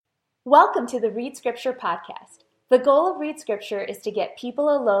Welcome to the Read Scripture podcast. The goal of Read Scripture is to get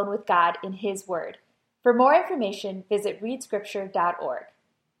people alone with God in His Word. For more information, visit readscripture.org.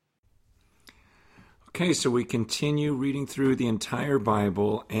 Okay, so we continue reading through the entire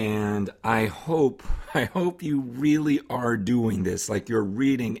Bible, and I hope you really are doing this, like you're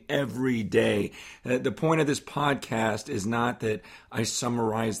reading every day. The point of this podcast is not that I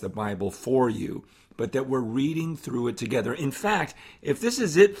summarize the Bible for you, but that we're reading through it together. In fact, if this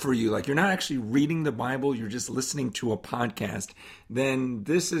is it for you, like you're not actually reading the Bible, you're just listening to a podcast, then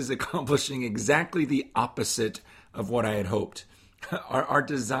this is accomplishing exactly the opposite of what I had hoped. Our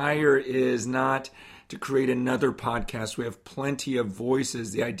desire is not to create another podcast. We have plenty of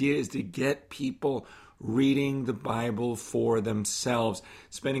voices. The idea is to get people reading the Bible for themselves,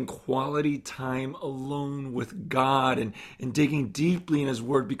 spending quality time alone with God and digging deeply in His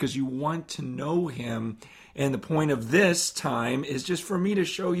Word because you want to know Him. And the point of this time is just for me to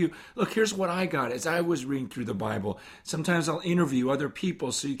show you, look, here's what I got as I was reading through the Bible. Sometimes I'll interview other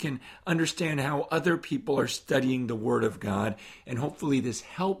people so you can understand how other people are studying the Word of God. And hopefully this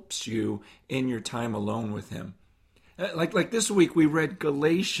helps you in your time alone with Him. Like this week, we read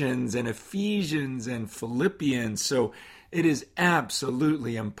Galatians and Ephesians and Philippians. So it is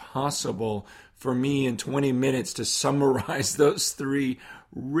absolutely impossible for me in 20 minutes to summarize those three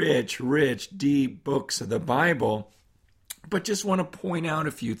rich, deep books of the Bible. But just want to point out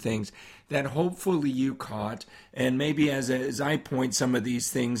a few things that hopefully you caught, and maybe as I point some of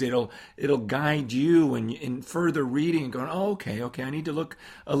these things, it'll guide you in further reading and going, oh, okay, I need to look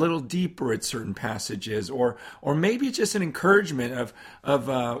a little deeper at certain passages, or maybe it's just an encouragement of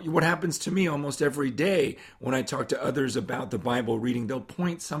what happens to me almost every day when I talk to others about the Bible reading. They'll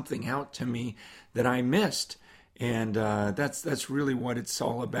point something out to me that I missed, and that's really what it's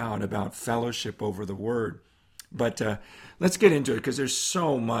all about fellowship over the Word. But let's get into it because there's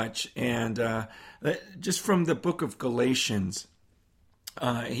so much. And just from the book of Galatians,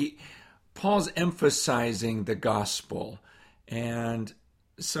 Paul's emphasizing the gospel. And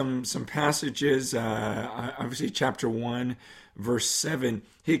some passages, obviously chapter 1, verse 7,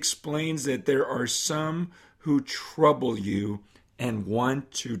 he explains that there are some who trouble you and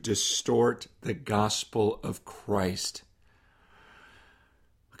want to distort the gospel of Christ.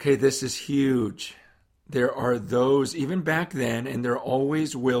 Okay, this is huge. There are those, even back then, and there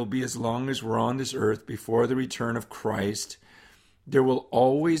always will be as long as we're on this earth before the return of Christ, there will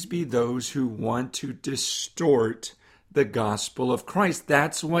always be those who want to distort the gospel of Christ.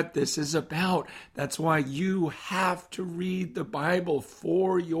 That's what this is about. That's why you have to read the Bible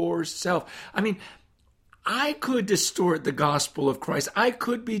for yourself. I mean, I could distort the gospel of Christ. I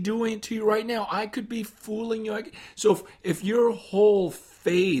could be doing it to you right now. I could be fooling you. So if your whole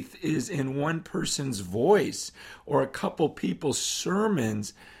faith is in one person's voice or a couple people's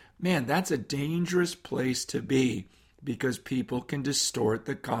sermons, man, that's a dangerous place to be because people can distort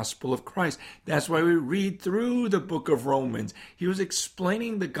the gospel of Christ. That's why we read through the book of Romans. He was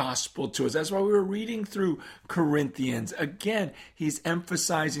explaining the gospel to us. That's why we were reading through Corinthians. Again, he's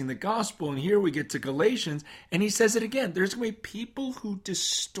emphasizing the gospel. And here we get to Galatians, and he says it again. There's going to be people who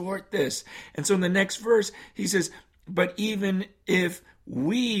distort this. And so in the next verse, he says, but even if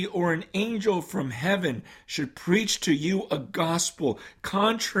we or an angel from heaven should preach to you a gospel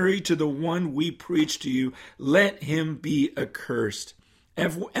contrary to the one we preach to you, let him be accursed.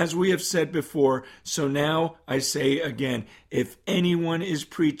 As we have said before, so now I say again, if anyone is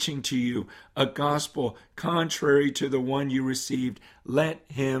preaching to you a gospel contrary to the one you received, let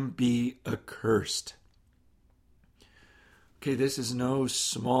him be accursed. Okay, this is no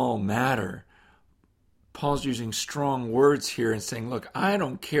small matter. Paul's using strong words here and saying, look, I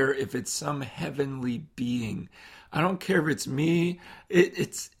don't care if it's some heavenly being. I don't care if it's me.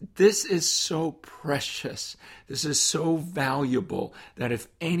 This is so precious. This is so valuable that if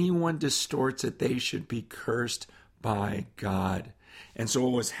anyone distorts it, they should be cursed by God. And so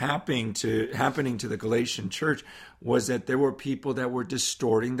what was happening to the Galatian church was that there were people that were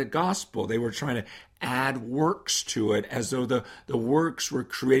distorting the gospel. They were trying to add works to it as though the works were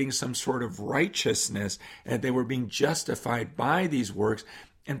creating some sort of righteousness and they were being justified by these works.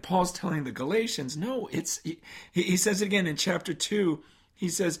 And Paul's telling the Galatians, no, he says it again in chapter 2. He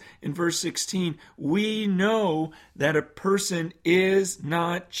says in verse 16, we know that a person is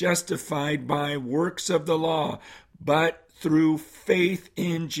not justified by works of the law, but through faith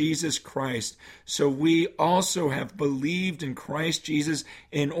in Jesus Christ. So we also have believed in Christ Jesus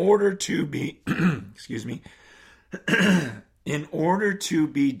in order to be, in order to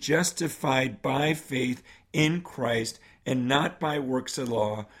be justified by faith in Christ and not by works of the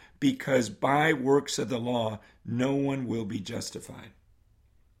law, because by works of the law no one will be justified.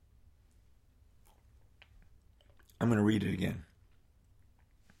 going to read it again.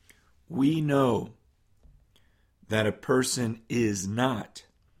 We know that a person is not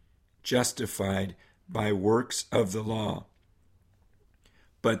justified by works of the law,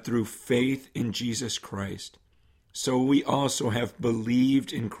 but through faith in Jesus Christ. So we also have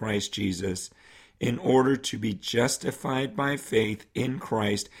believed in Christ Jesus in order to be justified by faith in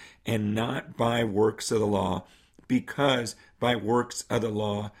Christ and not by works of the law, because by works of the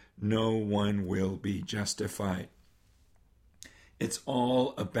law no one will be justified. It's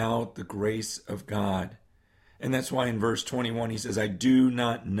all about the grace of God. And that's why in verse 21 he says, I do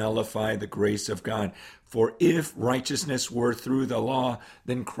not nullify the grace of God. For if righteousness were through the law,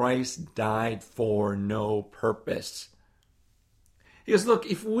 then Christ died for no purpose. He goes, look,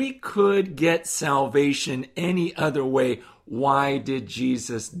 if we could get salvation any other way, why did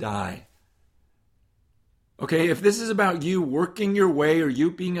Jesus die? Okay, if this is about you working your way or you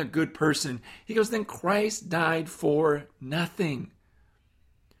being a good person, he goes, then Christ died for nothing.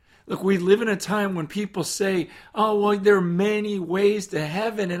 Look, we live in a time when people say, oh, well, there are many ways to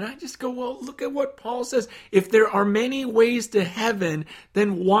heaven. And I just go, well, look at what Paul says. If there are many ways to heaven,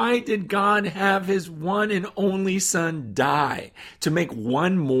 then why did God have his one and only son die? To make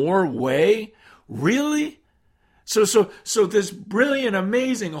one more way? Really? So this brilliant,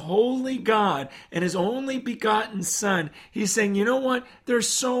 amazing, holy God and his only begotten son, he's saying, you know what? There's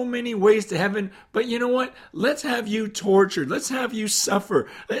so many ways to heaven, but you know what? Let's have you tortured. Let's have you suffer.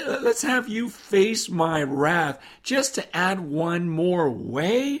 Let's have you face my wrath just to add one more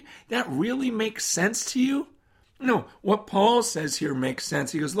way? That really makes sense to you? No, what Paul says here makes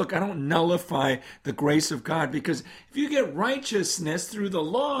sense. He goes, look, I don't nullify the grace of God, because if you get righteousness through the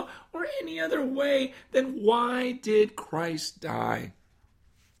law or any other way, then why did Christ die?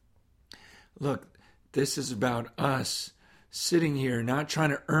 Look, this is about us sitting here, not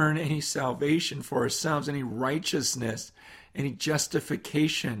trying to earn any salvation for ourselves, any righteousness, any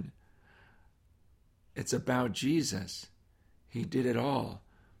justification. It's about Jesus. He did it all.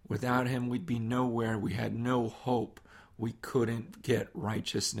 Without him, we'd be nowhere. We had no hope. We couldn't get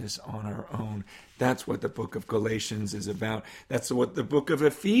righteousness on our own. That's what the book of Galatians is about. That's what the book of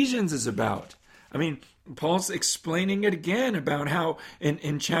Ephesians is about. I mean, Paul's explaining it again about how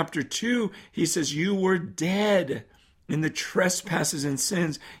in chapter 2, he says, you were dead in the trespasses and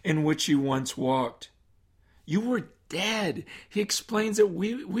sins in which you once walked. You were dead. He explains that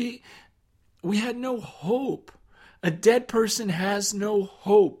we had no hope. A dead person has no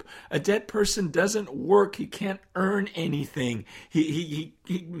hope. A dead person doesn't work. He can't earn anything. He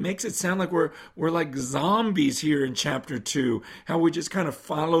makes it sound like we're like zombies here in chapter 2. How we just kind of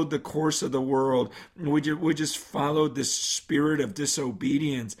followed the course of the world. We just followed this spirit of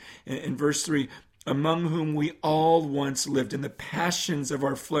disobedience. In verse 3, among whom we all once lived in the passions of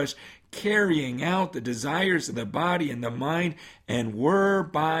our flesh, carrying out the desires of the body and the mind, and were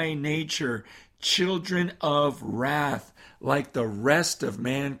by nature children of wrath, like the rest of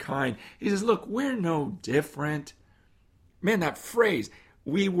mankind. He says, look, we're no different. Man, that phrase,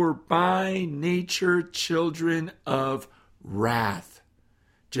 we were by nature children of wrath.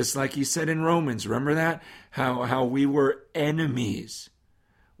 Just like he said in Romans, remember that? How we were enemies.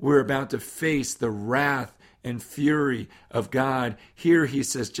 We're about to face the wrath and fury of God. Here he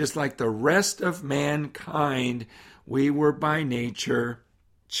says, just like the rest of mankind, we were by nature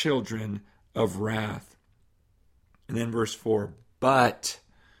children of wrath. And then verse 4, but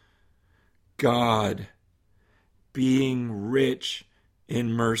God, being rich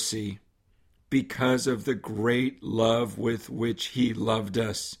in mercy, because of the great love with which he loved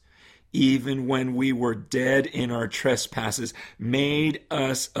us, even when we were dead in our trespasses, made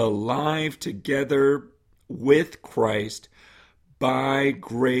us alive together with Christ. By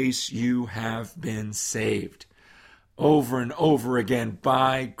grace you have been saved. Over and over again,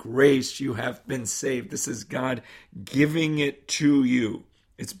 by grace you have been saved. This is God giving it to you.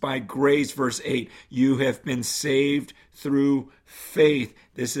 It's by grace, verse 8. You have been saved through faith.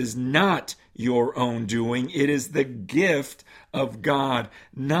 This is not your own doing. It is the gift of God,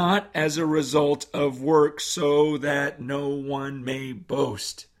 not as a result of works, so that no one may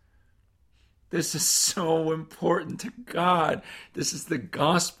boast. This is so important to God. This is the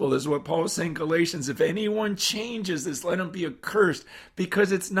gospel. This is what Paul is saying in Galatians. If anyone changes this, let him be accursed,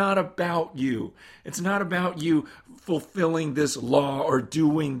 because it's not about you. It's not about you fulfilling this law or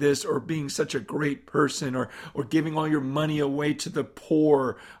doing this or being such a great person or giving all your money away to the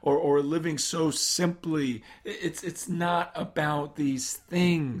poor or living so simply. It's not about these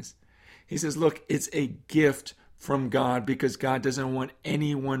things. He says, look, it's a gift from God, because God doesn't want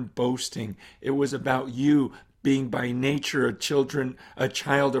anyone boasting. It was about you being by nature a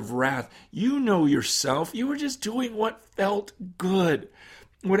child of wrath. You know yourself. You were just doing what felt good.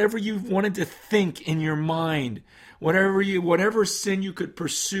 Whatever you wanted to think in your mind, whatever sin you could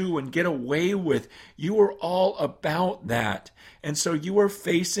pursue and get away with, you were all about that. And so you were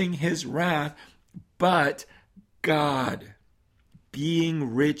facing his wrath, but God,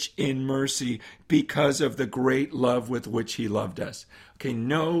 being rich in mercy because of the great love with which he loved us. Okay,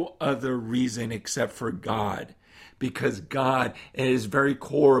 no other reason except for God. Because God, at his very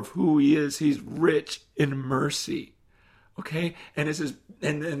core of who he is, he's rich in mercy. Okay, and it says,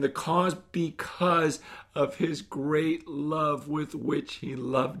 and the cause because of his great love with which he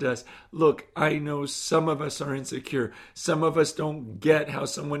loved us. Look, I know some of us are insecure. Some of us don't get how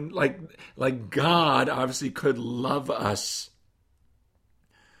someone like God obviously could love us.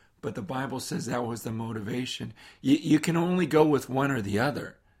 But the Bible says that was the motivation. You can only go with one or the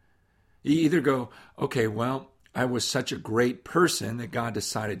other. You either go, okay, well, I was such a great person that God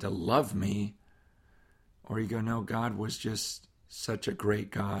decided to love me. Or you go, no, God was just such a great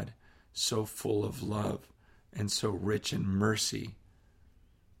God, so full of love and so rich in mercy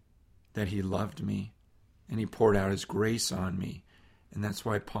that he loved me and he poured out his grace on me. And that's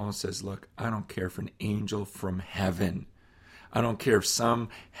why Paul says, look, I don't care if an angel from heaven, I don't care if some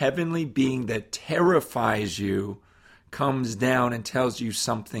heavenly being that terrifies you comes down and tells you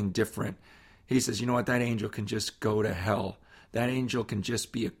something different. He says, you know what, that angel can just go to hell. That angel can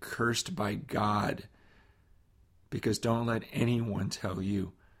just be accursed by God. Because don't let anyone tell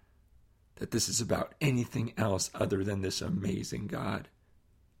you that this is about anything else other than this amazing God.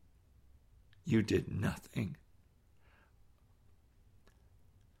 You did nothing.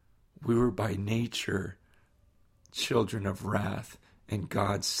 We were by nature children of wrath, and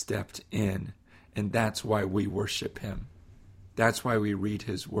God stepped in, and that's why we worship him. That's why we read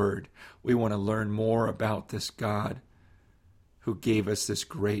his word. We want to learn more about this God who gave us this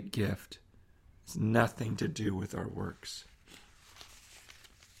great gift. It's nothing to do with our works.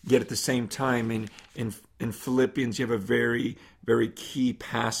 Yet at the same time, in Philippians, you have a very, very key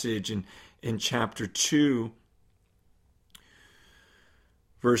passage in chapter 2,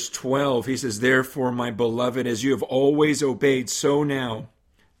 verse 12. He says, therefore, my beloved, as you have always obeyed, so now,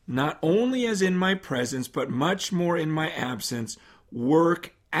 not only as in my presence, but much more in my absence,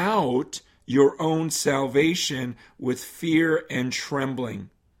 work out your own salvation with fear and trembling.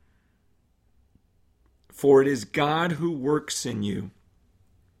 For it is God who works in you,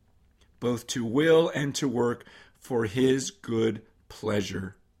 both to will and to work for his good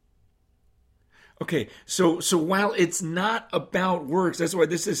pleasure. Okay, so while it's not about works, that's why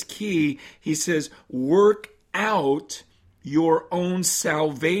this is key. He says, work out your own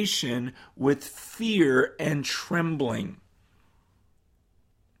salvation with fear and trembling.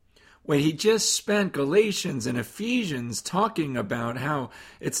 When he just spent Galatians and Ephesians talking about how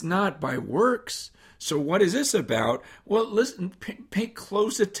it's not by works. So what is this about? Well, listen, pay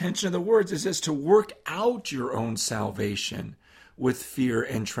close attention to the words. It says to work out your own salvation with fear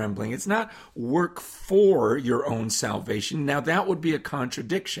and trembling. It's not work for your own salvation. Now that would be a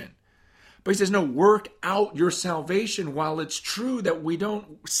contradiction. But he says, no, work out your salvation. While it's true that we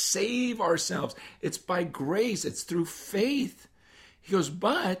don't save ourselves, it's by grace, it's through faith. He goes,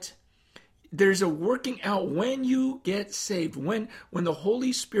 but there's a working out when you get saved, when the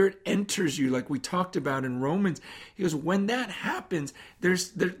Holy Spirit enters you, like we talked about in Romans. He goes, when that happens,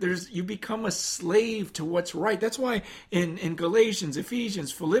 there's you become a slave to what's right. That's why in Galatians,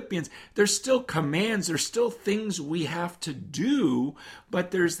 Ephesians, Philippians, there's still commands, there's still things we have to do,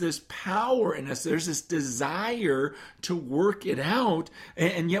 but there's this power in us, there's this desire to work it out,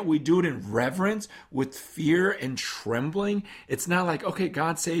 and yet we do it in reverence, with fear and trembling. It's not like, okay,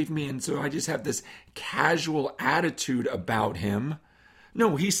 God saved me, and so I just have this casual attitude about him.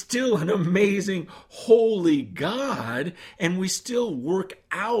 No, he's still an amazing, holy God, and we still work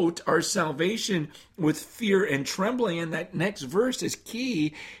out our salvation with fear and trembling. And that next verse is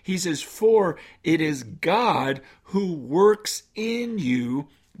key. He says, for it is God who works in you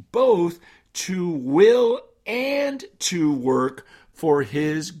both to will and to work for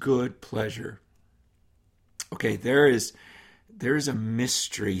his good pleasure. Okay, there is a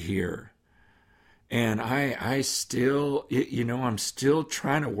mystery here. And I still, I'm still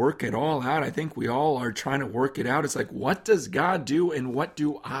trying to work it all out. I think we all are trying to work it out. It's like, what does God do and what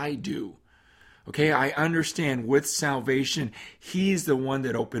do I do? Okay, I understand with salvation, he's the one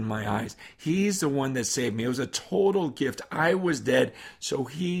that opened my eyes. He's the one that saved me. It was a total gift. I was dead, so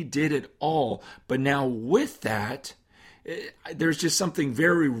he did it all. But now with that, there's just something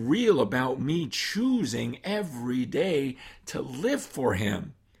very real about me choosing every day to live for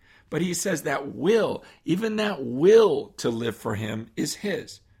him. But he says that will, even that will to live for him is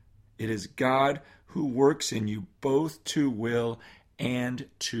his. It is God who works in you both to will and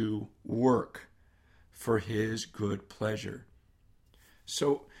to work for his good pleasure.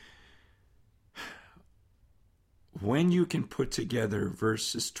 So when you can put together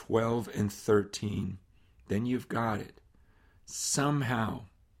verses 12 and 13, then you've got it. Somehow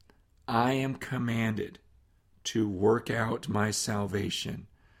I am commanded to work out my salvation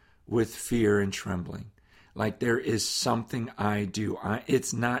with fear and trembling. Like there is something I do.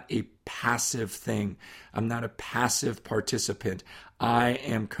 It's not a passive thing. I'm not a passive participant. I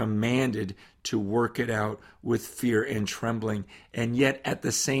am commanded to work it out with fear and trembling. And yet at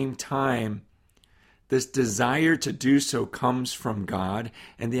the same time, this desire to do so comes from God,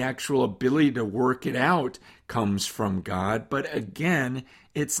 and the actual ability to work it out comes from God. But again,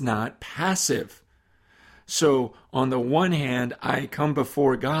 it's not passive. So on the one hand, I come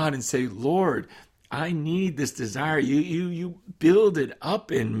before God and say, Lord, I need this desire. You build it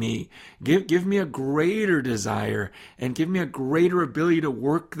up in me. Give me a greater desire and give me a greater ability to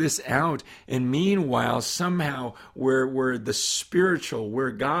work this out. And meanwhile, somehow, where the spiritual,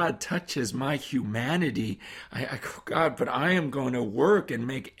 where God touches my humanity, I go, God, but I am going to work and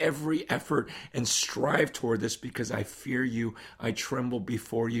make every effort and strive toward this because I fear you. I tremble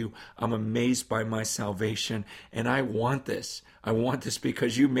before you. I'm amazed by my salvation, and I want this. I want this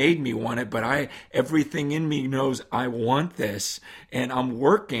because you made me want it, but everything in me knows I want this, and I'm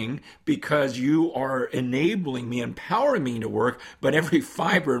working because you are enabling me, empowering me to work, but every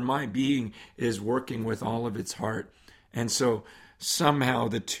fiber in my being is working with all of its heart. And so somehow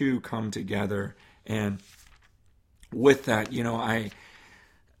the two come together, and with that,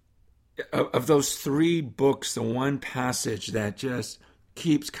 of those three books, the one passage that just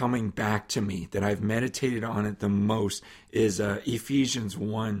keeps coming back to me, that I've meditated on it the most, is Ephesians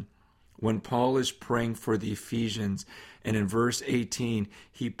 1. When Paul is praying for the Ephesians, and in verse 18,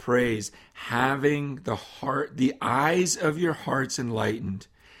 he prays, having the eyes of your hearts enlightened,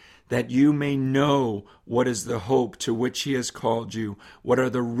 that you may know what is the hope to which he has called you, what are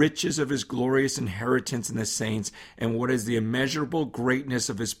the riches of his glorious inheritance in the saints, and what is the immeasurable greatness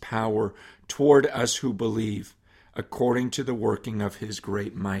of his power toward us who believe, according to the working of his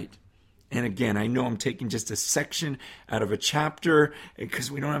great might. And again, I know I'm taking just a section out of a chapter because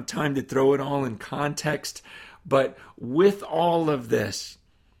we don't have time to throw it all in context. But with all of this,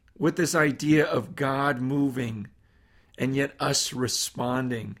 with this idea of God moving and yet us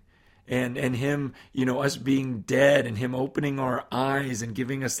responding, and him, us being dead and him opening our eyes and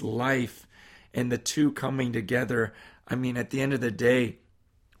giving us life, and the two coming together, I mean, at the end of the day,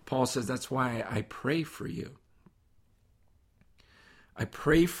 Paul says, that's why I pray for you. I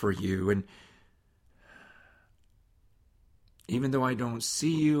pray for you, and even though I don't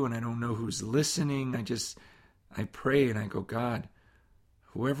see you and I don't know who's listening, I pray and I go, God,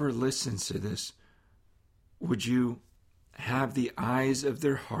 whoever listens to this, would you have the eyes of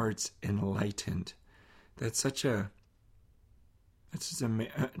their hearts enlightened? It's a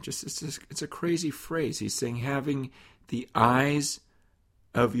crazy phrase. He's saying having the eyes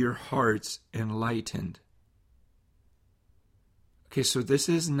of your hearts enlightened. Okay, so this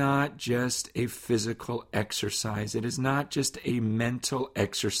is not just a physical exercise. It is not just a mental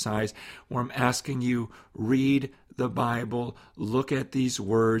exercise where I'm asking you, read the Bible, look at these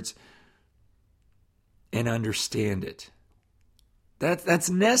words, and understand it. That's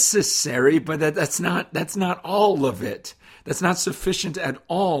necessary, but that's not all of it. That's not sufficient at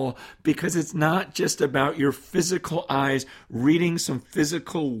all, because it's not just about your physical eyes reading some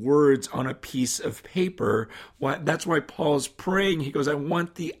physical words on a piece of paper. That's why Paul's praying. He goes, I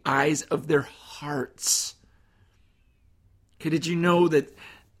want the eyes of their hearts. Okay, did you know that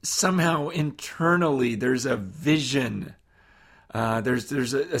somehow internally there's a vision? There's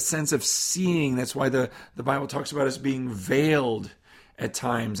a sense of seeing. That's why the Bible talks about us being veiled at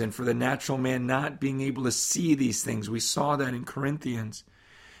times, and for the natural man not being able to see these things. We saw that in Corinthians.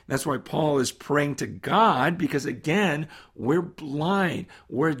 That's why Paul is praying to God, because again, we're blind.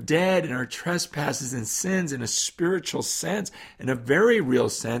 We're dead in our trespasses and sins in a spiritual sense, in a very real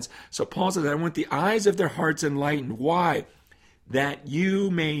sense. So Paul says, I want the eyes of their hearts enlightened. Why? That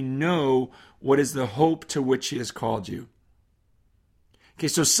you may know what is the hope to which he has called you. Okay,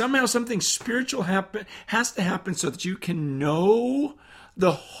 so somehow something spiritual has to happen so that you can know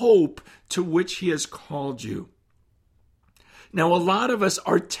the hope to which he has called you. Now, a lot of us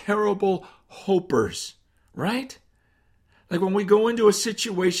are terrible hopers, right? Like when we go into a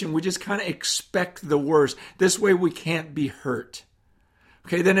situation, we just kind of expect the worst. This way we can't be hurt.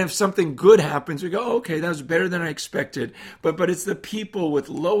 Okay, then if something good happens, we go, oh, okay, that was better than I expected. But it's the people with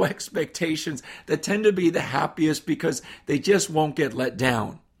low expectations that tend to be the happiest because they just won't get let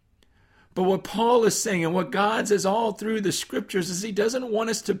down. But what Paul is saying and what God says all through the scriptures is he doesn't want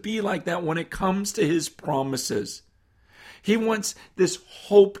us to be like that when it comes to his promises. He wants this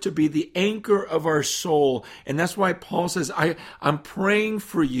hope to be the anchor of our soul. And that's why Paul says, I'm praying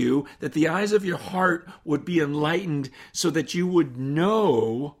for you that the eyes of your heart would be enlightened so that you would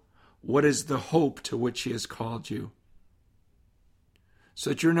know what is the hope to which he has called you.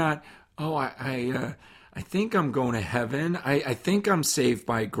 So that you're not, I think I'm going to heaven. I think I'm saved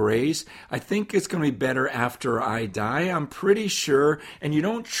by grace. I think it's going to be better after I die. I'm pretty sure. And you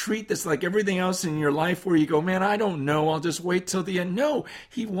don't treat this like everything else in your life where you go, man, I don't know. I'll just wait till the end. No,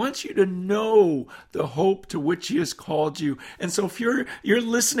 he wants you to know the hope to which he has called you. And so if you're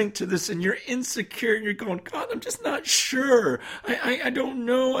listening to this and you're insecure and you're going, God, I'm just not sure. I don't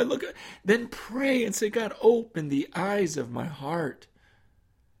know. Then pray and say, God, open the eyes of my heart.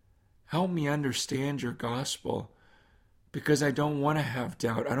 Help me understand your gospel because I don't want to have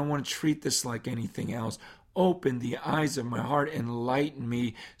doubt. I don't want to treat this like anything else. Open the eyes of my heart, enlighten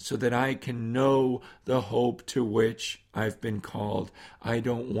me so that I can know the hope to which I've been called. I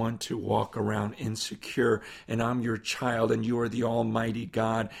don't want to walk around insecure, and I'm your child and you are the Almighty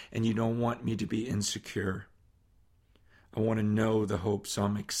God and you don't want me to be insecure. I want to know the hope, so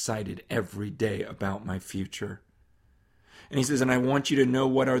I'm excited every day about my future. And he says, and I want you to know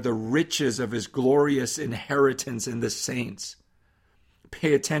what are the riches of his glorious inheritance in the saints.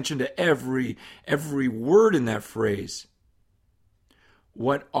 Pay attention to every word in that phrase.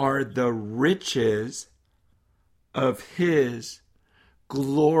 What are the riches of his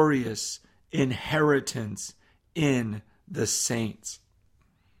glorious inheritance in the saints?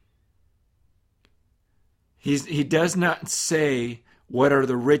 He does not say, what are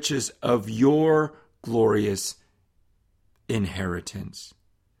the riches of your glorious inheritance?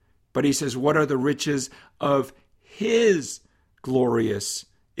 But he says, what are the riches of his glorious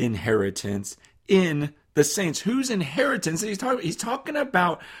inheritance in the saints? Whose inheritance? He's talking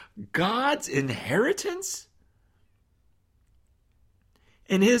about God's inheritance?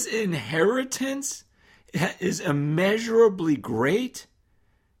 And his inheritance is immeasurably great?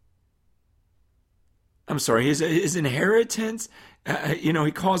 I'm sorry, his inheritance,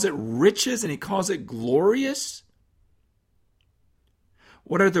 he calls it riches and he calls it glorious.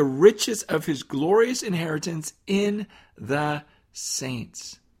 What are the riches of his glorious inheritance in the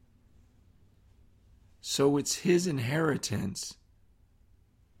saints? So it's his inheritance,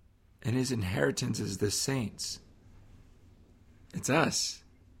 and his inheritance is the saints. It's us.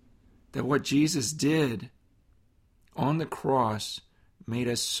 That what Jesus did on the cross made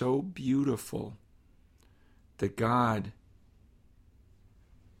us so beautiful that God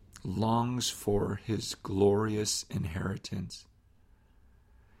longs for his glorious inheritance.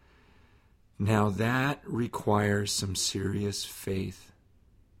 Now that requires some serious faith,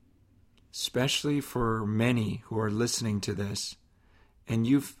 especially for many who are listening to this, and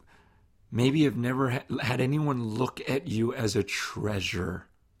you've maybe have never had anyone look at you as a treasure.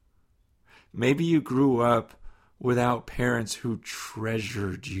 Maybe you grew up without parents who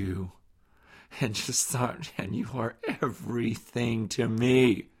treasured you and just thought, man, you are everything to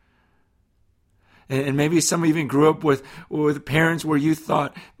me. And maybe some even grew up with parents where you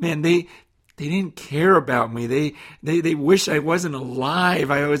thought, man, they didn't care about me. They wish I wasn't alive.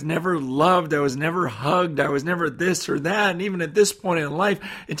 I was never loved. I was never hugged. I was never this or that. And even at this point in life,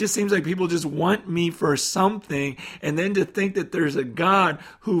 it just seems like people just want me for something. And then to think that there's a God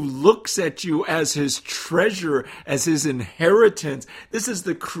who looks at you as his treasure, as his inheritance. This is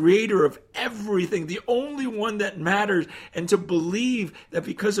the creator of everything, the only one that matters. And to believe that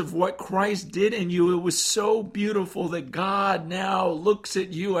because of what Christ did in you, it was so beautiful that God now looks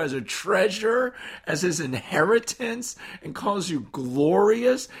at you as a treasure, as his inheritance, and calls you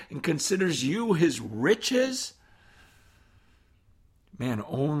glorious and considers you his riches. Man,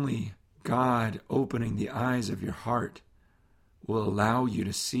 only God opening the eyes of your heart will allow you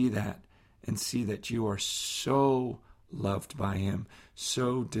to see that and see that you are so loved by him,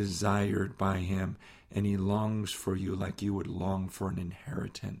 so desired by him, and he longs for you like you would long for an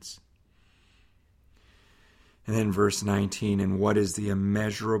inheritance. And then verse 19, and what is the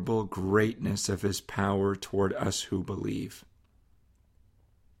immeasurable greatness of his power toward us who believe?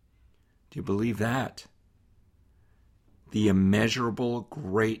 Do you believe that? The immeasurable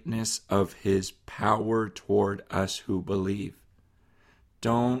greatness of his power toward us who believe.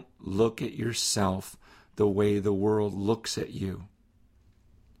 Don't look at yourself the way the world looks at you.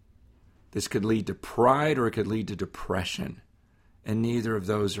 This could lead to pride or it could lead to depression. and neither of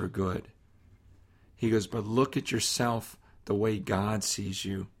those are good. He goes, but look at yourself the way God sees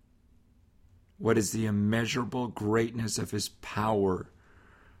you. What is the immeasurable greatness of his power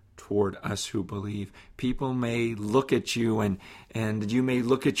toward us who believe? People may look at you and you may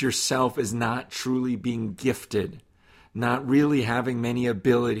look at yourself as not truly being gifted, not really having many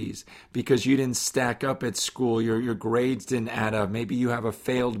abilities because you didn't stack up at school, your grades didn't add up. Maybe you have a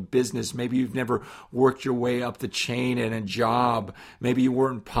failed business. Maybe you've never worked your way up the chain in a job. Maybe you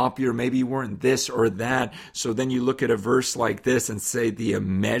weren't popular. Maybe you weren't this or that. So then you look at a verse like this and say the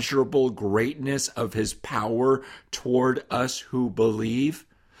immeasurable greatness of his power toward us who believe.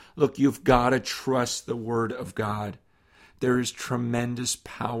 Look, you've got to trust the word of God. There is tremendous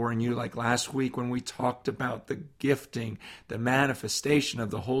power in you. Like last week when we talked about the gifting, the manifestation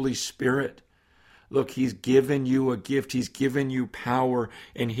of the Holy Spirit. Look, he's given you a gift. He's given you power.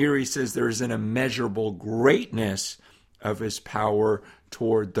 And here he says there is an immeasurable greatness of his power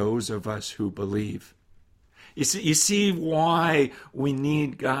toward those of us who believe. You see why we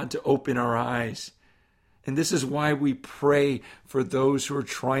need God to open our eyes. And this is why we pray for those who are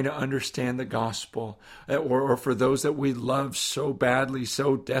trying to understand the gospel, or for those that we love so badly,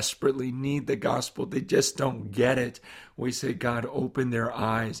 so desperately need the gospel. They just don't get it. We say, God, open their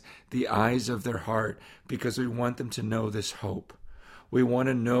eyes, the eyes of their heart, because we want them to know this hope. We want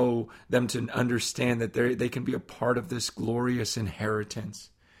to know them to understand that they can be a part of this glorious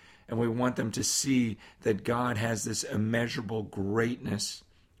inheritance. And we want them to see that God has this immeasurable greatness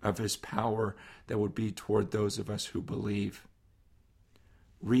of his power that would be toward those of us who believe.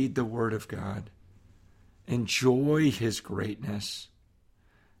 Read the word of God. Enjoy his greatness.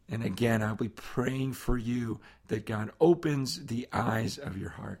 And again, I'll be praying for you that God opens the eyes of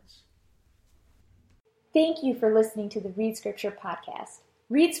your hearts. Thank you for listening to the Read Scripture podcast.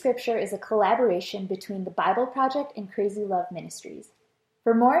 Read Scripture is a collaboration between the Bible Project and Crazy Love Ministries.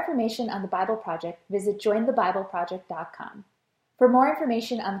 For more information on the Bible Project, visit jointhebibleproject.com. For more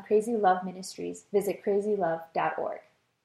information on Crazy Love Ministries, visit crazylove.org.